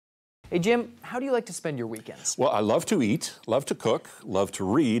Hey, Jim, how do you like to spend your weekends? Well, I love to eat, love to cook, love to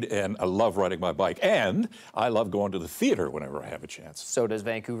read, and I love riding my bike. And I love going to the theater whenever I have a chance. So does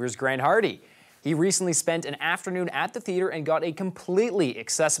Vancouver's Grant Hardy. He recently spent an afternoon at the theater and got a completely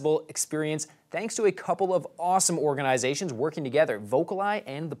accessible experience thanks to a couple of awesome organizations working together, VocalEye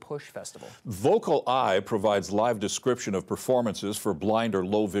and the PuSh Festival. VocalEye provides live description of performances for blind or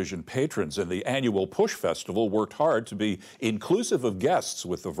low vision patrons, and the annual PuSh Festival worked hard to be inclusive of guests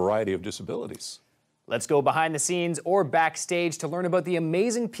with a variety of disabilities. Let's go behind the scenes or backstage to learn about the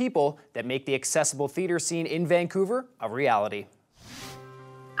amazing people that make the accessible theater scene in Vancouver a reality.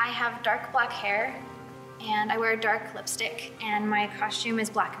 I have dark black hair, and I wear dark lipstick, and my costume is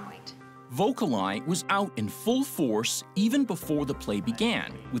black and white. VocalEye was out in full force even before the play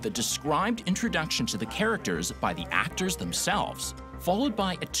began, with a described introduction to the characters by the actors themselves, followed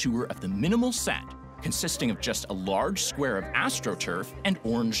by a tour of the minimal set, consisting of just a large square of AstroTurf and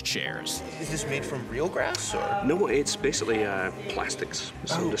orange chairs. Is this made from real grass, or? No, it's basically plastics,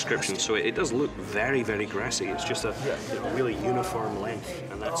 some description. So it does look very, very grassy. It's just a really uniform length,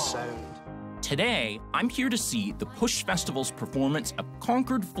 and that's sound. Today, I'm here to see the PuSh Festival's performance of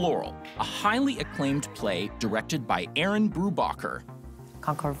Concord Floral, a highly acclaimed play directed by Aaron Brubacher.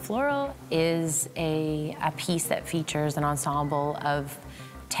 Concord Floral is a piece that features an ensemble of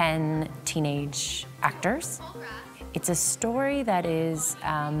 10 teenage actors. It's a story that is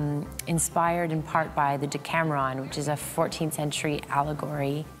inspired in part by the Decameron, which is a 14th century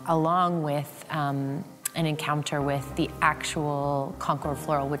allegory, along with an encounter with the actual Concord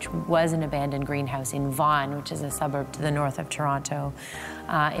Floral, which was an abandoned greenhouse in Vaughan, which is a suburb to the north of Toronto,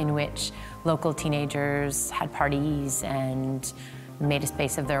 in which local teenagers had parties and made a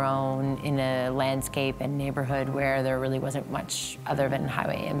space of their own in a landscape and neighborhood where there really wasn't much other than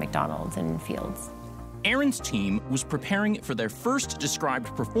highway and McDonald's and fields. Aaron's team was preparing for their first described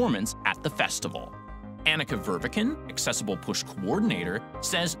performance at the festival. Annika Verviken, Accessible PuSh Coordinator,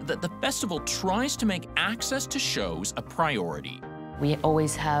 says that the festival tries to make access to shows a priority. We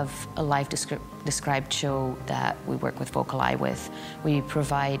always have a live described show that we work with VocalEye with. We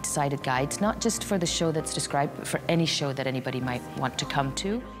provide sighted guides, not just for the show that's described, but for any show that anybody might want to come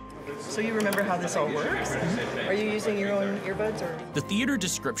to. So you remember how this all works? Are you using your own earbuds, or? The theater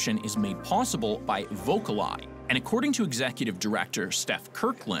description is made possible by VocalEye, and according to Executive Director Steph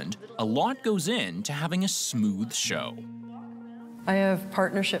Kirkland, a lot goes into having a smooth show. I have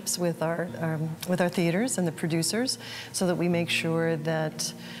partnerships with our theaters and the producers so that we make sure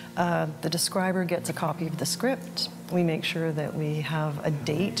that the describer gets a copy of the script. We make sure that we have a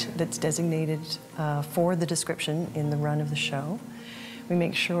date that's designated for the description in the run of the show. We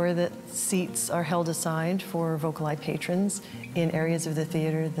make sure that seats are held aside for VocalEye patrons in areas of the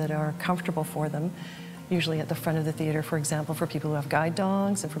theater that are comfortable for them, usually at the front of the theater, for example, for people who have guide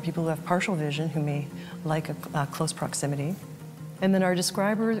dogs and for people who have partial vision who may like a close proximity. And then our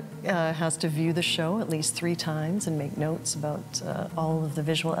describer has to view the show at least 3 times and make notes about all of the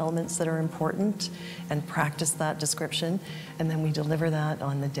visual elements that are important and practice that description, and then we deliver that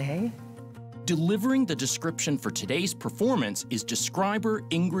on the day. Delivering the description for today's performance is describer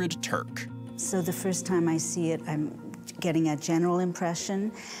Ingrid Turk. So the first time I see it, I'm getting a general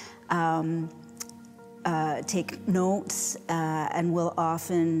impression, take notes, and we'll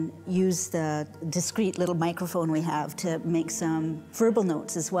often use the discreet little microphone we have to make some verbal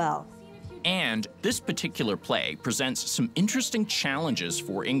notes as well. And this particular play presents some interesting challenges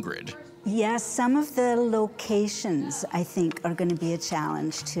for Ingrid. Yes, some of the locations, I think, are going to be a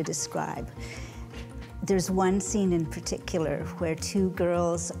challenge to describe. There's one scene in particular where 2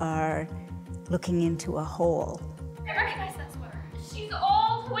 girls are looking into a hole. I recognize that sweater. She's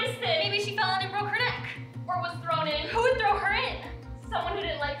all twisted. Maybe she fell in and broke her neck. Or was thrown in. Who would throw her in? Someone who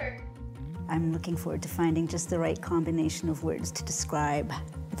didn't like her. I'm looking forward to finding just the right combination of words to describe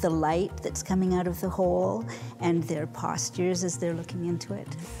the light that's coming out of the hole and their postures as they're looking into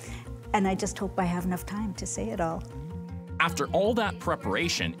it. And I just hope I have enough time to say it all. After all that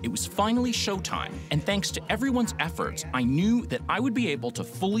preparation, it was finally showtime, and thanks to everyone's efforts, I knew that I would be able to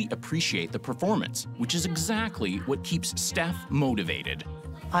fully appreciate the performance, which is exactly what keeps Steph motivated.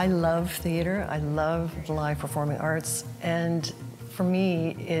 I love theater, I love the live performing arts, and for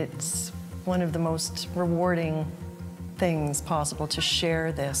me, it's one of the most rewarding things possible to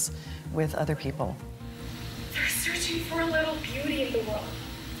share this with other people. They're searching for a little beauty in the world.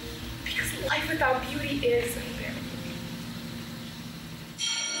 Because life without beauty is unbearable.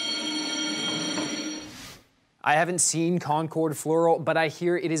 I haven't seen Concord Floral, but I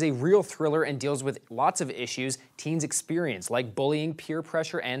hear it is a real thriller and deals with lots of issues teens experience, like bullying, peer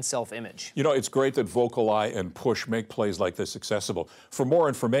pressure, and self-image. You know, it's great that VocalEye and PuSh make plays like this accessible. For more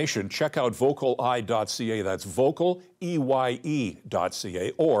information, check out VocalEye.ca. That's VocalEye.ca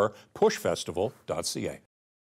or PushFestival.ca.